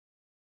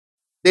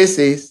This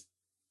is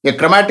a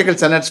grammatical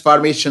sentence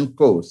formation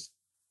course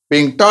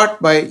being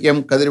taught by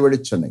M. Kadirvedi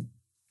Chennai.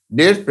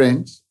 Dear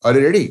friends, are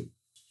you ready?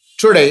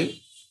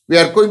 Today, we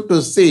are going to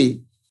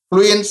see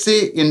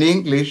Fluency in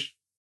English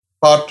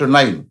Part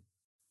 9.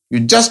 You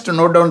just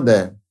note down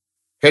the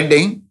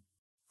heading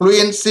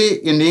Fluency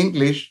in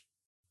English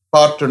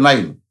Part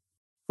 9.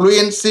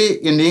 Fluency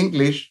in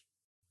English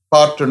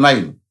Part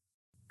 9.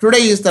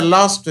 Today is the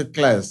last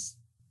class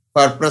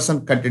for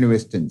present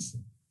continuous tense.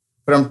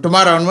 From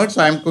tomorrow onwards,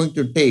 I am going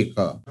to take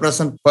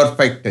present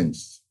perfect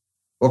tense.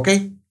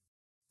 Okay?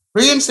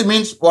 Fluency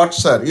means what,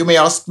 sir? You may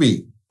ask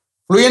me.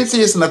 Fluency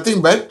is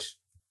nothing but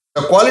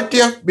the quality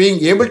of being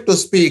able to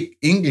speak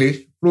English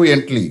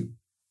fluently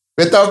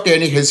without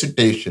any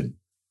hesitation.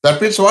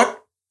 That means what?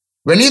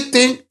 When you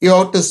think you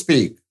have to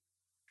speak,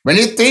 when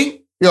you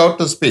think you have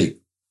to speak,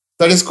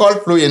 that is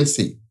called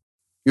fluency.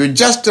 You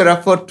just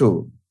refer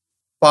to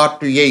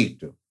part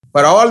 8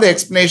 for all the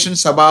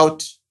explanations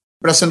about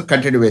present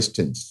continuous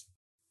tense.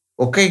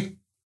 Okay?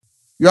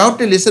 You have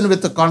to listen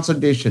with the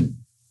concentration.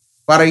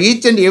 For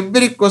each and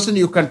every question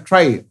you can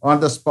try on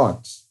the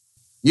spot.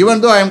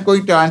 Even though I am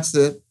going to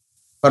answer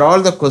for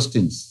all the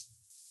questions.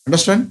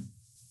 Understand?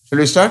 Shall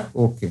we start?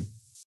 Okay.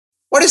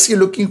 What is he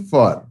looking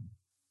for?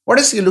 What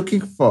is he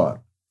looking for?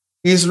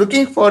 He is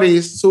looking for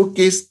his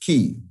suitcase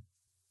key.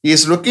 He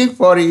is looking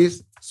for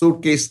his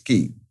suitcase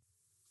key.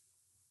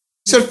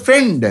 Is a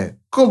friend,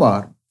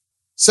 Kumar,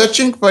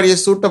 searching for a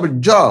suitable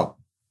job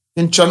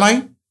in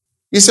Chennai?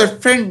 Is a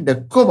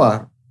friend,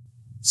 Kumar,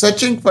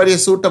 searching for a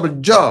suitable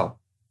job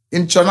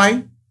in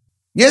Chennai?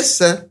 Yes,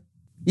 sir.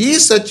 He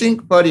is searching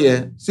for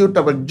a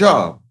suitable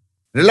job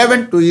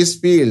relevant to his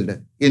field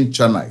in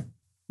Chennai.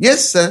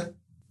 Yes, sir.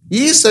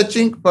 He is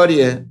searching for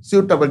a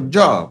suitable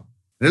job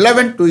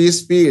relevant to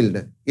his field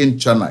in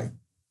Chennai.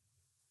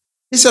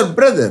 Is your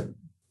brother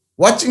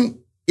watching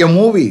a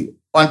movie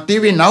on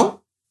TV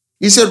now?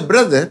 Is your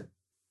brother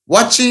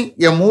watching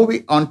a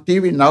movie on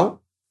TV now?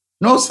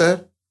 No,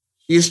 sir.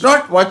 He is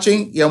not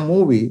watching a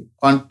movie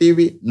on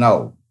TV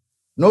now.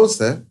 No,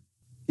 sir.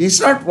 He is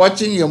not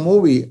watching a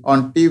movie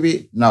on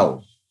TV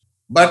now.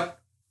 But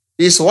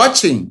he is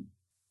watching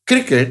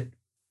cricket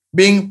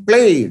being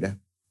played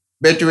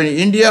between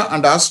India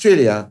and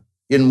Australia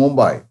in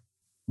Mumbai.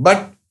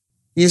 But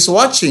he is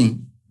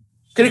watching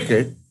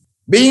cricket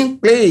being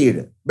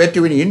played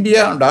between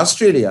India and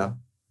Australia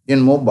in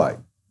Mumbai.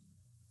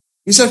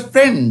 Is a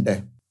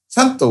friend,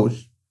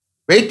 Santosh,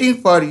 waiting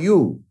for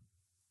you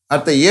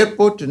at the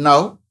airport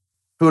now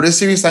to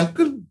receive his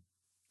uncle?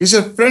 Is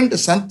a friend,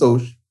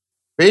 Santosh,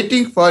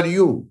 waiting for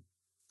you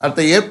at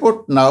the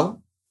airport now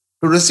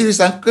to receive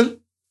his uncle?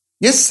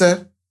 Yes,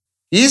 sir.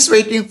 He is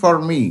waiting for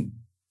me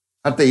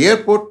at the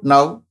airport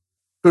now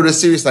to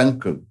receive his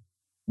uncle.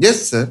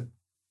 Yes, sir.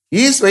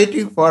 He is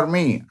waiting for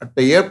me at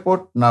the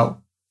airport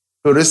now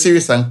to receive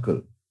his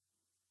uncle.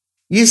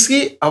 Is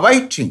he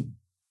awaiting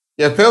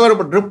a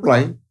favorable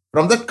reply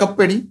from that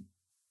company?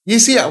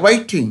 Is he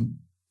awaiting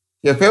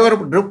a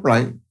favorable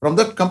reply from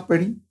that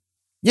company?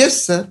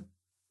 Yes, sir.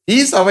 He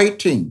is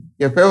awaiting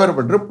a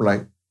favorable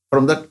reply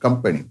from that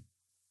company.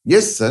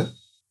 Yes, sir.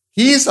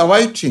 He is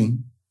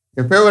awaiting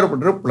a favorable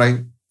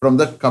reply from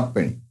that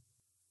company.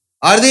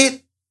 Are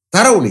they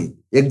thoroughly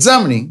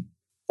examining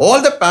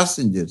all the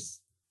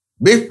passengers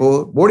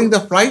before boarding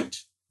the flight?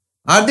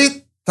 Are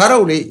they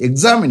thoroughly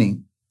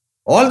examining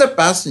all the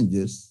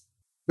passengers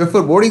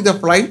before boarding the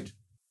flight?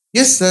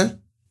 Yes, sir.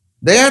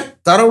 They are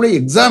thoroughly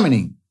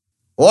examining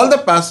all the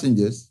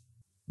passengers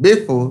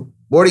before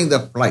boarding the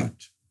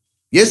flight.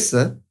 Yes,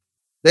 sir.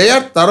 They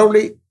are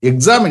thoroughly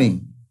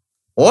examining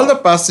all the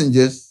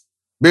passengers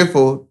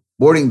before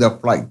boarding the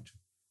flight.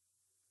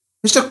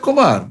 Mr.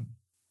 Kumar,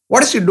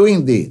 what is he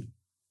doing there?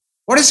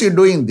 What is he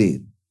doing there?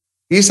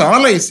 He is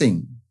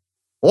analyzing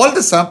all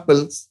the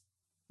samples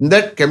in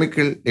that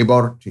chemical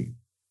laboratory.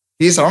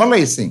 He is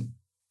analyzing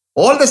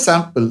all the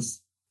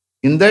samples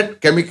in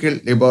that chemical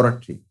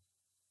laboratory.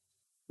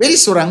 Where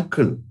is your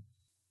uncle?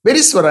 Where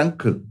is your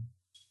uncle?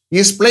 He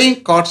is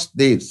playing cards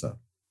there, sir.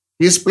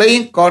 He is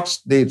playing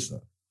cards there,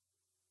 sir.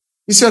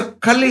 Is your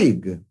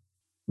colleague,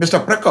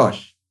 Mr.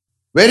 Prakash,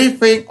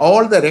 verifying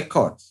all the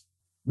records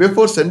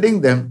before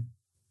sending them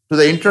to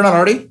the internal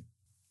audit?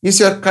 Is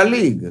your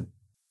colleague,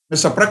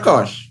 Mr.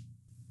 Prakash,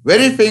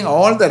 verifying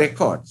all the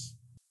records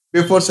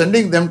before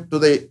sending them to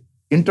the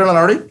internal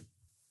audit?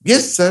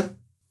 Yes, sir.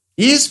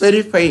 He is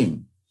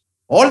verifying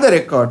all the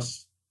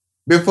records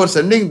before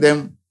sending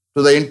them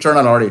to the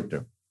internal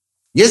auditor.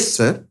 Yes,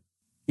 sir.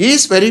 He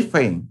is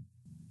verifying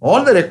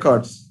all the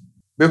records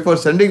before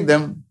sending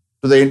them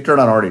to the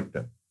internal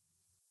auditor.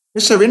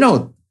 Mr.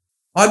 Vinod,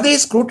 are they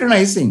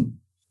scrutinizing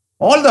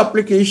all the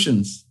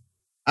applications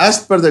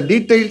as per the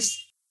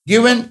details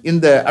given in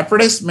the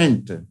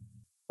advertisement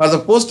for the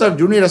post of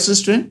junior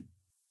assistant?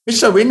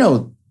 Mr.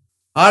 Vinod,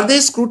 are they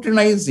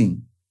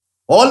scrutinizing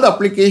all the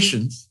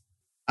applications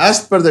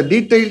as per the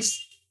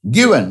details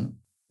given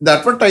in the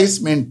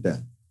advertisement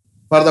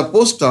for the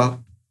post of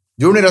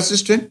junior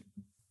assistant?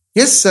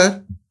 Yes,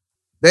 sir.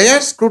 They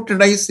are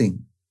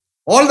scrutinizing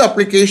all the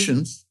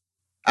applications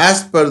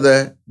as per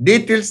the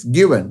details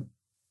given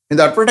in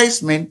the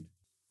advertisement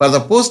for the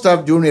post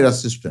of junior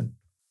assistant.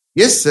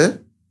 Yes,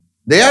 sir.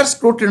 They are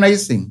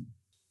scrutinizing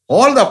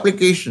all the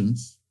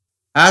applications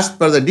as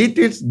per the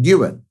details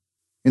given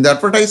in the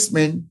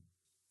advertisement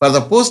for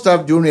the post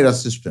of junior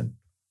assistant.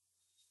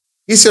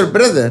 Is your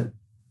brother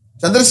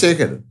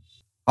Chandrasekhar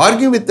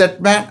arguing with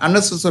that man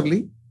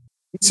unnecessarily?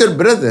 Is your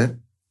brother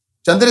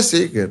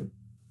Chandrasekhar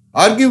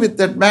arguing with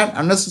that man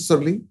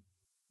unnecessarily?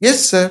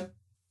 Yes, sir.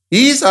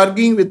 He is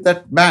arguing with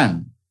that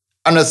man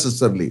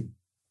unnecessarily.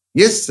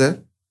 Yes,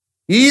 sir.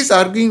 He is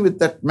arguing with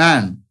that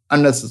man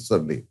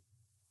unnecessarily.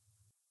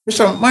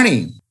 Mr.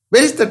 Money,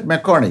 where is that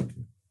mechanic?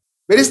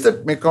 Where is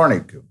that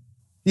mechanic?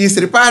 He is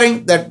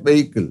repairing that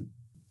vehicle.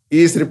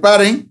 He is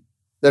repairing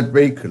that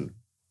vehicle.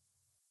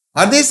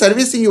 Are they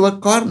servicing your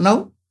car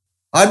now?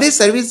 Are they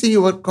servicing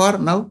your car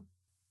now?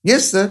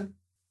 Yes, sir.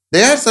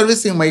 They are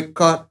servicing my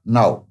car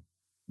now.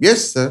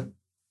 Yes, sir.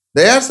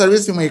 They are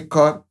servicing my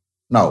car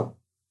now.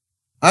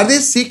 Are they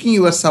seeking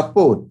your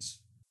support?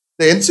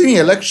 The ensuing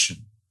election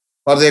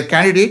for their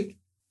candidate?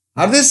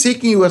 Are they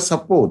seeking your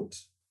support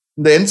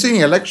in the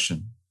ensuing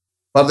election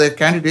for their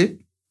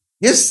candidate?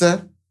 Yes,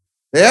 sir.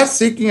 They are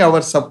seeking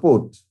our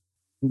support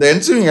in the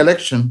ensuing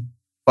election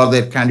for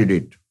their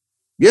candidate.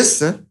 Yes,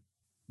 sir.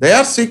 They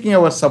are seeking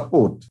our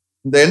support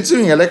in the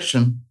ensuing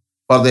election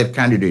for their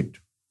candidate.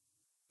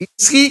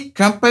 Is he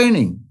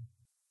campaigning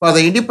for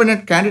the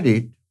independent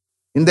candidate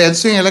in the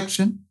ensuing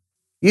election?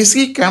 Is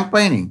he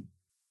campaigning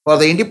for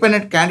the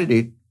independent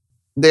candidate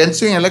in the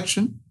ensuing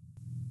election?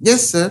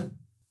 Yes, sir.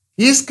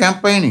 He is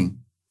campaigning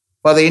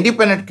for the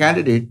independent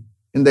candidate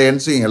in the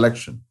ensuing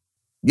election.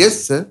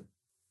 Yes, sir.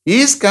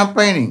 He is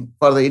campaigning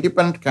for the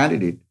independent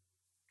candidate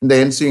in the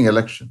ensuing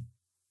election.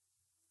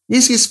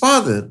 Is his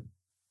father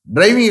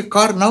driving a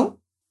car now?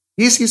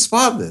 Is his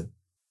father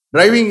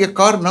driving a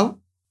car now?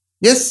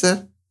 Yes,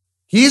 sir.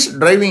 He is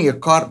driving a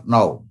car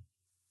now.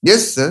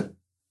 Yes, sir.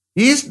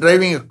 He is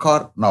driving a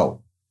car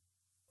now.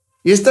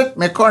 Is that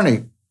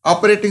mechanic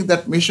operating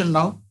that machine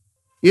now?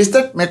 Is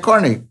that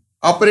mechanic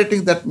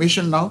operating that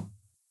machine now?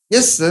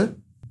 Yes, sir.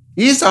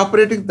 He is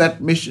operating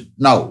that machine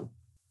now.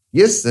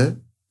 Yes, sir.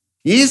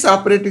 He is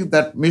operating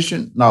that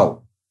machine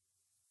now.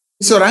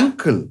 Is your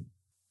uncle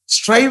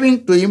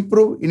striving to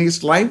improve in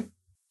his life?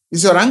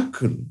 Is your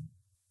uncle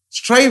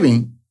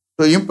striving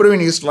to improve in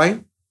his life?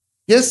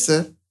 Yes,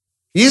 sir.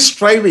 He is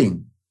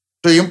striving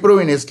to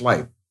improve in his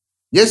life.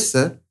 Yes,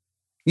 sir.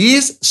 He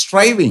is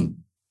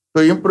striving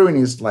to improve in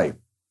his life.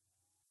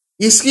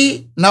 Is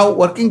he now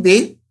working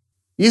there?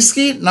 Is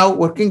he now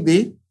working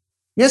there?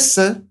 Yes,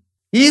 sir.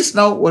 He is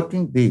now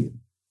working there.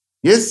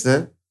 Yes,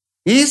 sir.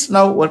 He is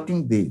now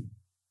working there.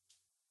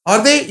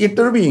 Are they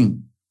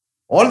interviewing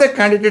all the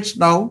candidates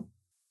now?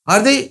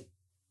 Are they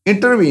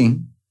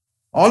interviewing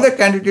all the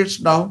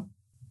candidates now?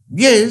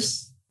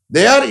 Yes,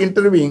 they are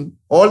interviewing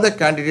all the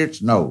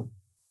candidates now.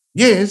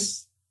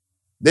 Yes,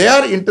 they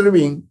are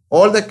interviewing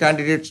all the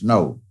candidates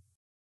now.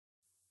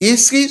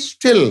 Is he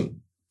still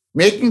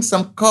making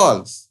some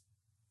calls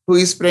to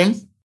his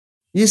friends?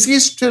 Is he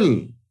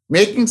still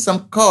making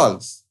some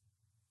calls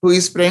to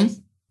his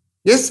friends?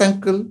 Yes,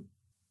 uncle.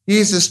 He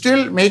is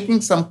still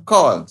making some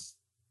calls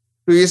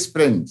to his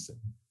friends.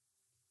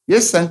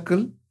 Yes,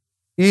 uncle.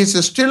 He is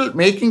still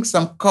making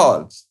some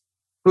calls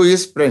to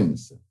his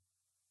friends.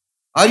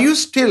 Are you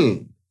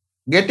still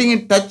getting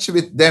in touch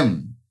with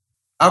them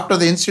after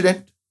the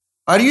incident?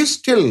 Are you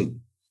still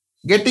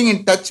getting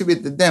in touch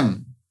with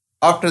them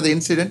after the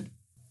incident?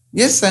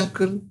 Yes,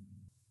 uncle.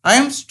 I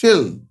am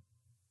still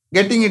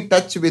getting in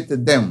touch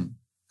with them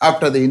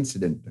after the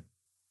incident.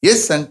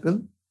 Yes,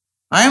 uncle.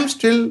 I am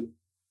still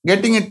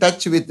getting in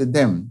touch with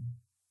them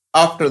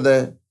after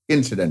the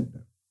incident.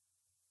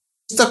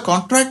 Is the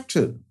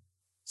contractor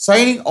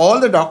signing all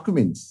the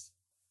documents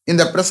in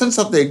the presence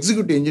of the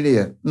executive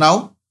engineer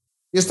now?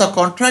 Is the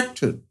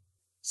contractor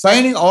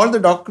signing all the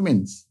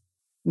documents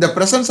in the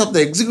presence of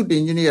the executive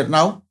engineer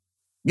now?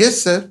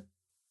 Yes, sir.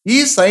 He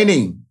is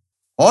signing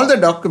all the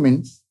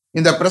documents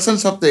in the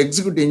presence of the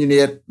executive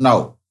engineer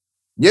now.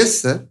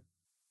 Yes, sir.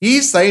 He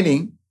is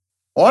signing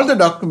all the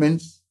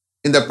documents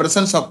in the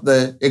presence of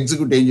the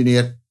executive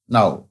engineer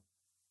now.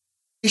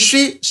 Is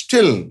she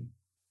still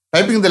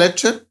typing the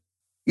letter?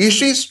 Is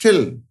she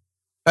still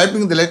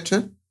typing the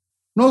letter?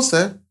 No,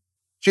 sir.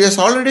 She has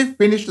already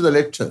finished the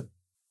letter.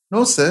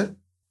 No, sir.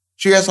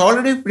 She has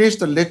already finished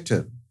the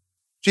letter.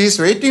 She is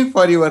waiting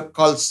for your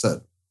call,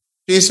 sir.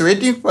 She is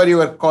waiting for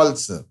your call,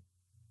 sir.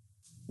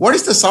 What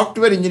is the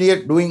software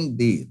engineer doing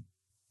there?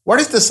 What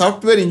is the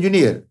software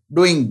engineer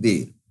doing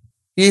there?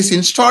 He is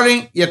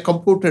installing a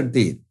computer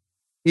there.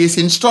 He is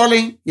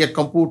installing a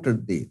computer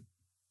there.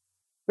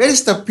 Where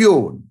is the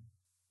peon?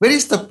 Where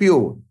is the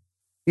peon?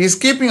 He is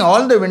keeping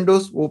all the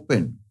windows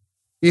open.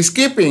 He is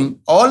keeping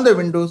all the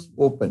windows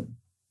open.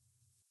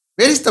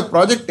 Where is the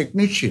project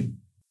technician?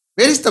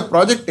 Where is the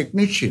project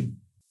technician?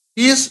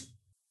 He is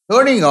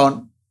turning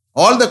on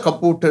all the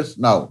computers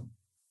now.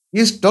 He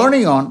is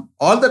turning on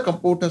all the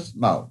computers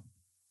now.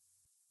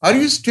 Are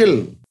you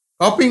still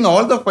copying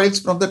all the files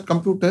from that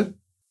computer?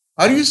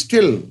 Are you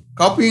still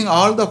copying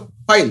all the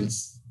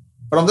files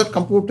from that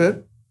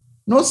computer?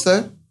 No,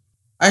 sir.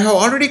 I have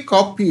already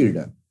copied.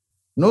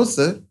 No,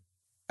 sir.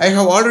 I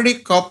have already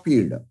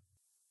copied.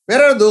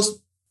 Where are those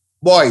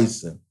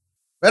boys?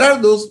 Where are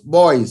those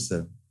boys?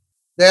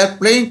 They are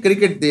playing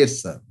cricket there,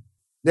 sir.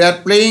 They are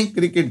playing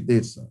cricket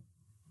there, sir.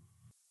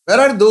 Where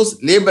are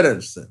those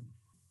laborers?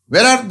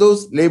 Where are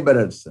those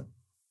laborers?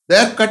 They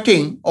are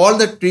cutting all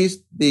the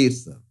trees there,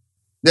 sir.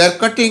 They are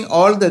cutting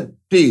all the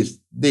trees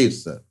there,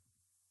 sir.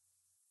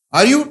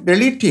 Are you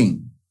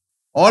deleting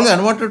all the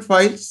unwanted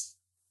files?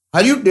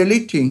 Are you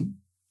deleting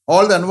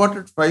all the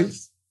unwanted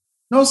files?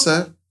 No,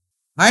 sir.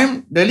 I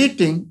am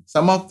deleting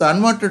some of the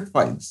unwanted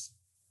files.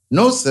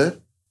 No, sir.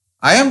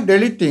 I am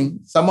deleting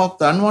some of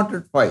the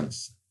unwanted files.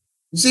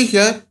 You see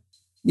here,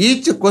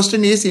 each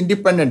question is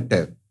independent.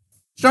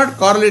 It's not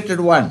correlated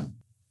one.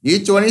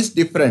 Each one is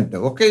different.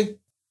 Okay?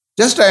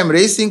 Just I am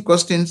raising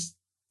questions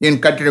in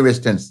continuous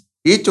tense.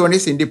 Each one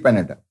is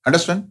independent.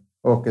 Understand?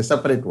 Okay,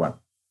 separate one.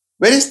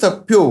 Where is the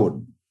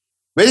pure?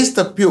 Where is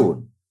the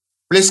pure?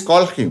 Please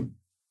call him.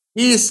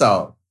 He is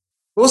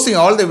closing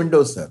all the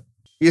windows, sir.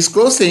 He is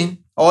closing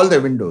all the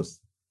windows.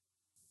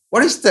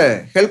 What is the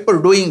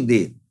helper doing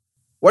there?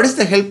 What is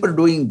the helper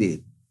doing there?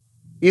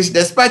 He is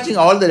dispatching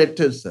all the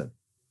letters, sir.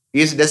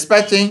 He is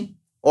dispatching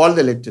all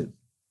the letters.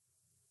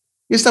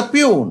 Is a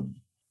peon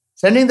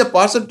sending the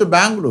parcel to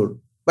Bangalore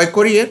by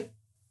courier?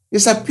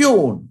 Is a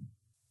peon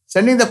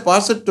sending the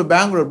parcel to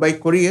Bangalore by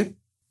courier?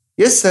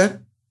 Yes,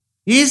 sir.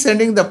 He is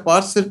sending the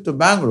parcel to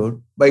Bangalore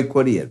by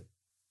courier.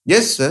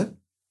 Yes, sir.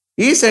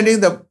 He is sending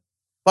the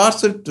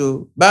parcel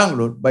to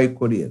Bangalore by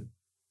courier.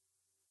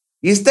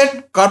 Is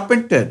that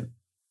carpenter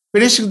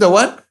finishing the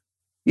work?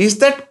 Is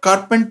that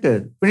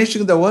carpenter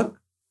finishing the work?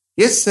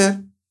 Yes,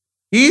 sir.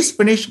 He is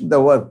finishing the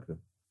work.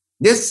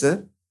 Yes,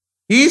 sir.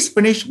 He is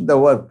finishing the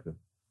work.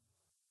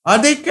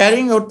 Are they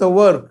carrying out the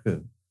work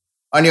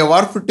on your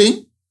war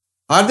footing?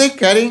 Are they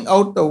carrying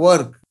out the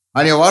work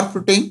on your war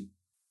footing?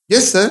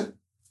 Yes, sir.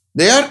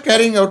 They are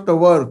carrying out the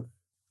work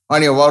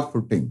on your war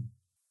footing.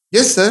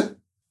 Yes, sir.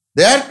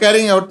 They are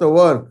carrying out the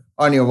work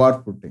on your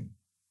war footing.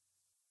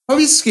 How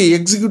is he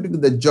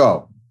executing the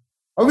job?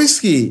 How is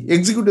he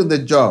executing the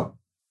job?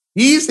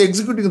 He is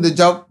executing the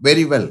job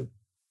very well.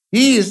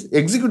 He is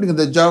executing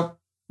the job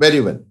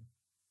very well.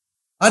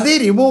 Are they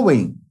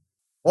removing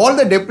all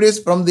the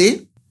debris from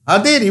the?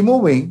 Are they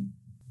removing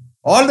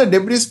all the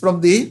debris from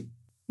the?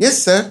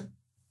 Yes, sir.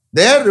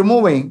 They are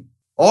removing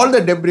all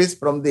the debris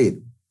from there.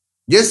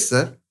 Yes,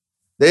 sir.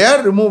 They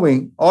are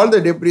removing all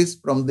the debris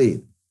from there.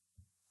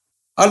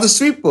 Are the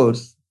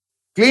sweepers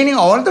cleaning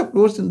all the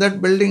floors in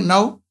that building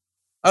now?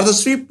 Are the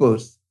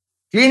sweepers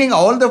cleaning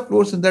all the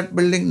floors in that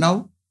building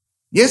now?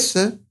 Yes,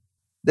 sir.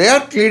 They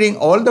are cleaning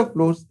all the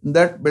floors in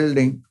that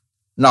building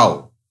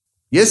now.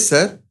 Yes,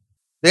 sir.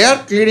 They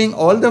are cleaning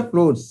all the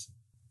floors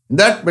in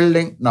that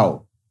building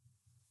now.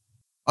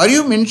 Are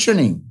you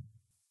mentioning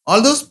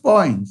all those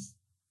points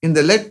in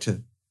the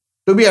letter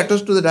to be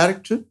addressed to the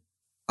director?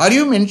 Are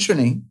you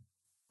mentioning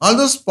all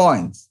those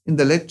points in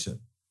the letter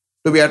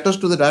to be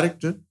addressed to the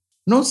director?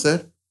 No,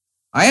 sir.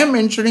 I am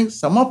mentioning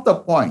some of the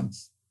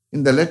points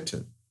in the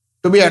letter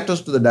to be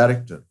addressed to the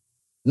director.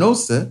 No,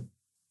 sir.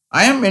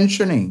 I am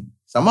mentioning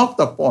some of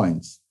the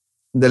points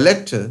in the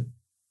letter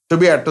to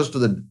be addressed to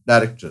the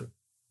director.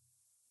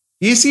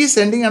 Is he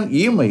sending an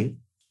email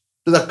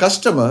to the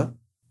customer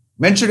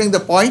mentioning the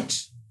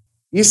point?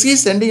 Is he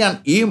sending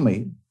an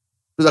email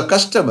to the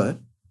customer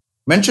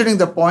mentioning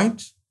the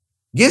point?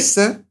 Yes,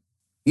 sir.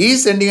 He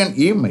is sending an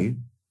email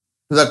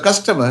to the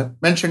customer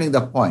mentioning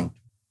the point.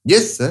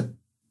 Yes, sir.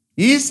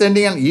 He is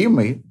sending an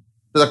email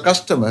to the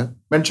customer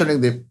mentioning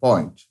the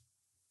point.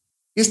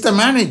 Is the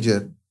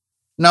manager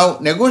now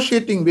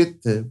negotiating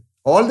with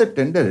all the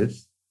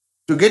tenderers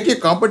to get a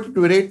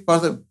competitive rate for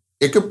the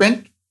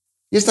equipment?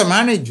 Is the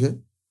manager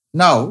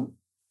now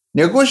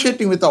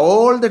negotiating with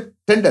all the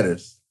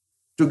tenderers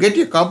to get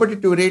a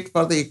competitive rate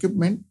for the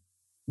equipment?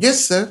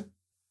 Yes, sir.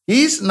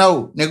 He is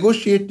now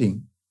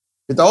negotiating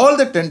with all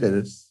the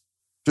tenderers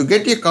to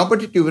get a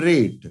competitive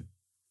rate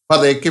for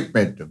the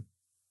equipment.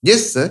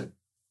 Yes, sir.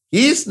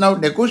 He is now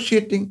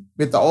negotiating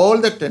with all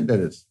the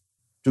tenderers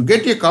to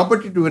get a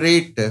competitive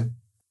rate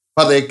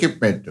for the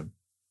equipment.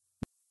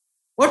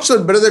 What's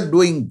your brother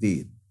doing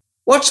there?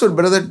 What's your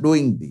brother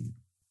doing there?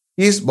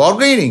 He is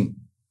bargaining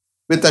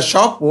with the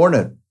shop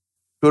owner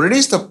to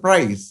reduce the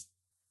price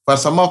for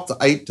some of the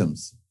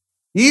items.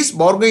 He is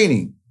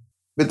bargaining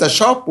with the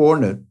shop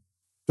owner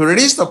to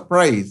reduce the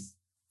price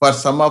for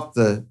some of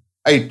the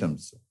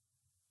items.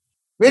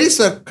 Where is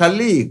your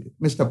colleague,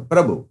 Mr.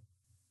 Prabhu?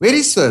 Where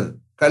is your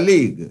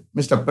colleague,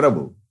 Mr.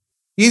 Prabhu?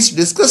 He is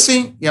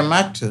discussing a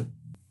matter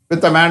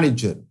with the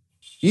manager.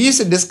 He is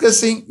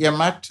discussing a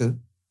matter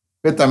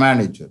with the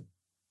manager.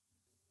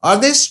 Are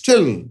they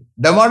still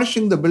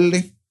demolishing the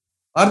building?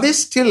 Are they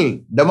still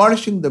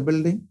demolishing the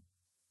building?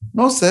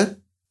 No, sir.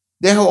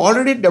 They have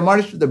already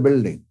demolished the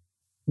building.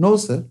 No,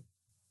 sir.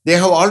 They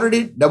have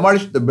already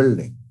demolished the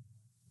building.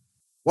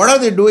 What are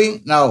they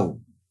doing now?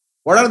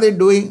 What are they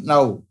doing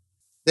now?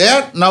 They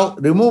are now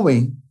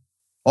removing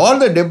all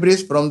the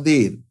debris from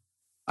there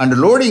and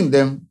loading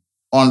them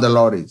on the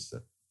lorries.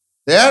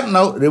 They are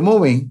now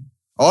removing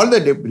all the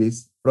debris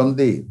from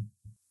there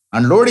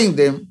and loading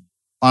them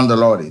on the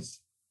lorries.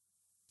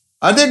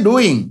 Are they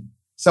doing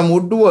some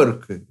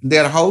woodwork in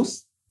their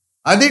house?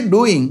 Are they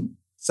doing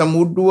some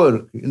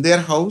woodwork in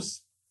their house?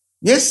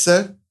 Yes,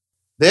 sir.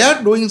 They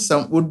are doing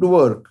some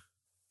woodwork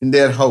in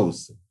their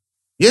house.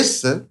 Yes,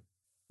 sir.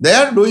 They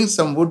are doing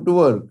some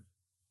woodwork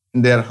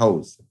in their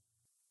house.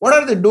 What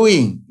are they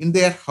doing in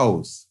their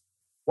house?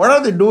 What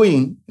are they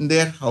doing in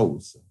their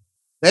house?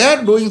 They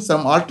are doing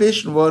some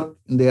alteration work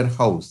in their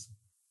house.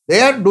 They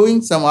are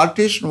doing some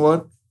alteration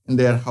work in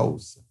their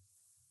house.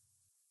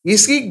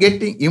 Is he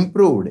getting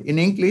improved in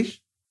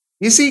English?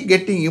 Is he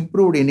getting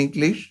improved in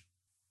English?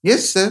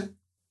 Yes, sir.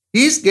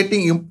 He is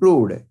getting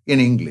improved in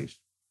English.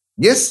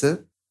 Yes,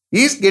 sir.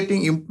 He is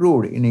getting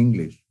improved in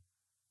English.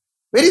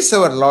 Where is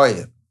our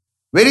lawyer?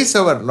 Where is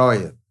our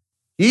lawyer?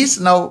 He is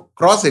now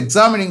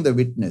cross-examining the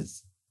witness.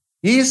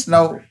 He is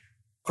now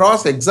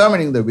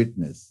cross-examining the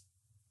witness.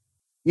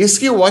 Is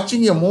he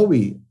watching a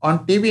movie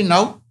on TV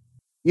now?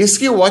 Is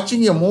he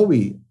watching a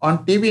movie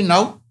on TV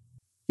now?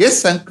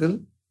 Yes, uncle.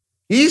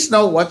 He is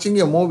now watching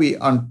a movie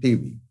on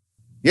TV.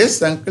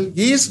 Yes, uncle.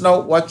 He is now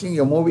watching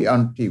a movie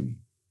on TV.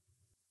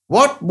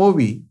 What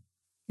movie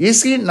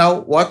is he now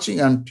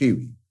watching on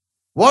TV?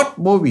 What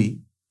movie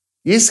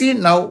is he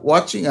now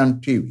watching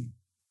on TV?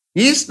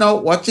 He is now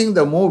watching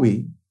the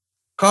movie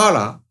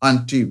Kala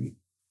on TV.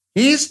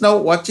 He is now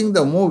watching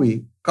the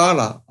movie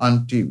Kala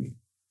on TV.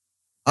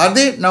 Are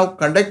they now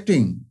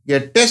conducting a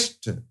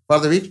test for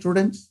the weak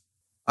students?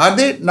 Are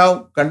they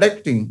now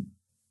conducting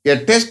a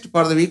test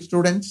for the weak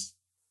students?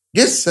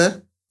 Yes,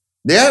 sir.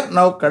 They are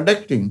now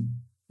conducting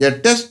a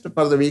test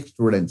for the weak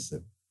students.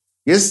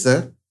 Yes,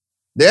 sir.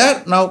 They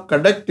are now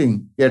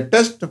conducting a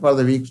test for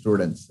the weak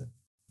students.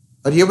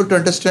 Are you able to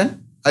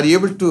understand? Are you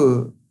able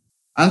to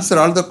answer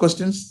all the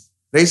questions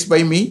raised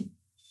by me?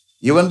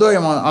 Even though I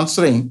am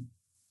answering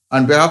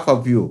on behalf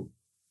of you.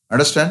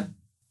 Understand?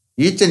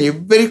 Each and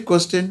every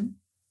question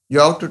you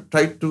have to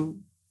try to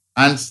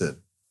answer.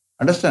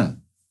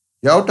 Understand?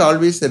 You have to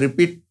always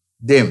repeat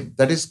them.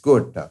 That is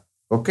good.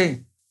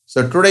 Okay?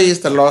 So today is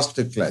the last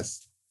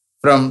class.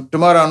 From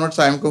tomorrow onwards,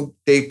 I am going to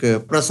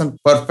take present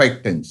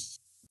perfect tense.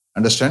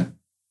 Understand?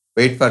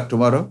 Wait for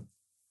tomorrow.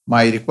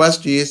 My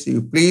request is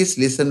you please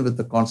listen with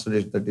the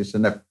concentration that is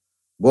enough.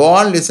 Go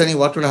on listening.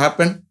 What will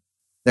happen?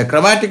 The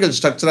grammatical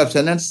structure of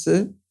sentence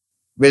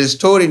will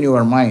store in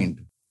your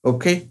mind.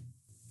 Okay?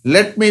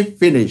 Let me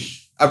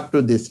finish up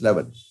to this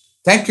level.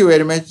 Thank you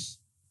very much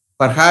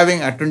for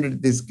having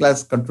attended this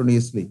class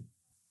continuously.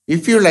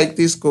 If you like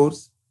this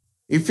course,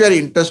 if you are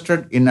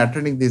interested in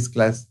attending this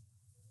class,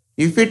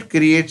 if it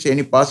creates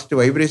any positive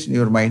vibration in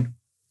your mind,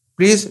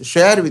 please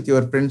share with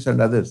your friends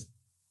and others.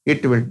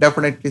 It will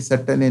definitely,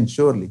 certainly and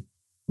surely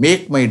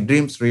make my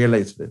dreams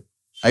realized.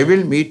 I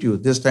will meet you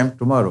this time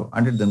tomorrow.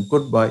 Until then,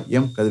 goodbye.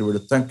 M.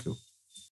 Kadirvedu. Thank you.